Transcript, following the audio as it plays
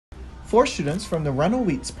Four students from the Ronald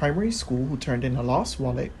Weeks Primary School who turned in a lost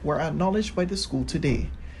wallet were acknowledged by the school today.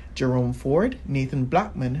 Jerome Ford, Nathan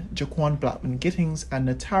Blackman, Jaquan Blackman Gittings, and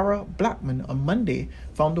Natara Blackman on Monday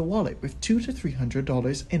found a wallet with $200 to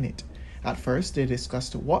 $300 in it. At first, they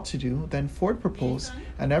discussed what to do, then Ford proposed,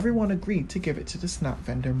 and everyone agreed to give it to the snack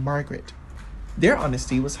vendor Margaret. Their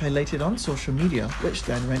honesty was highlighted on social media, which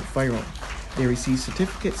then went viral. They received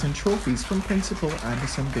certificates and trophies from Principal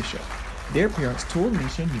Anderson Bishop. Their parents told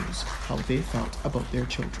Nation News how they felt about their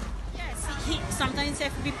children. Yes, sometimes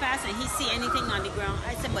if we pass and he see anything on the ground,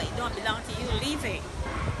 I said, but it don't belong to you, leave it.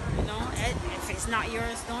 You know, if it's not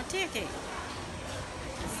yours, don't take it.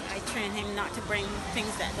 I train him not to bring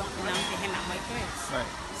things that don't belong to him at my place. Right.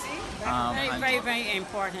 See? Very, very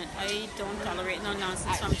important. I don't tolerate no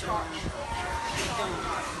nonsense from children. I don't.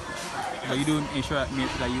 But you do ensure that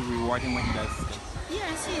you reward him when he does.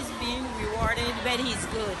 Yes, he's being rewarded, but he's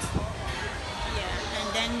good. Yeah, and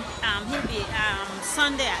then he'll be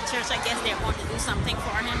Sunday at church. I guess they want to do something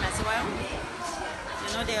for him as well.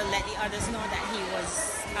 You know, they'll let the others know that he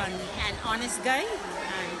was an honest guy,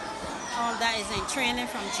 and all that is in training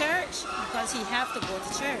from church because he have to go to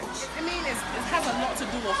church. I mean, it has a lot to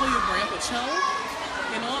do with who you bring up a child,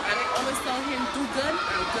 you know, and I always tell him, do good,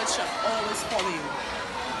 and good shall always follow you.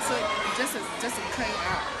 So just a kind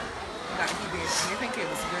act that he did, and I think it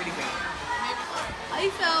was really good. I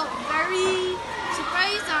felt very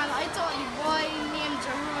surprised, and I thought the boy named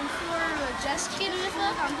Jerome Ford was just kidding with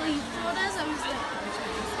us until he told us. I was like,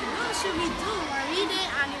 what should we do? I read it,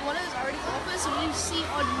 and the wallet was already open, so we see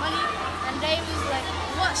all the money, and they was like,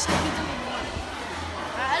 what should we do with the money?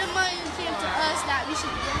 And other money came to us that we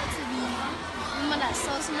should give it to the woman that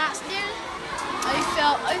sells snacks there.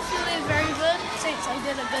 I feel it very good since I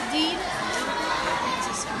did a good deed.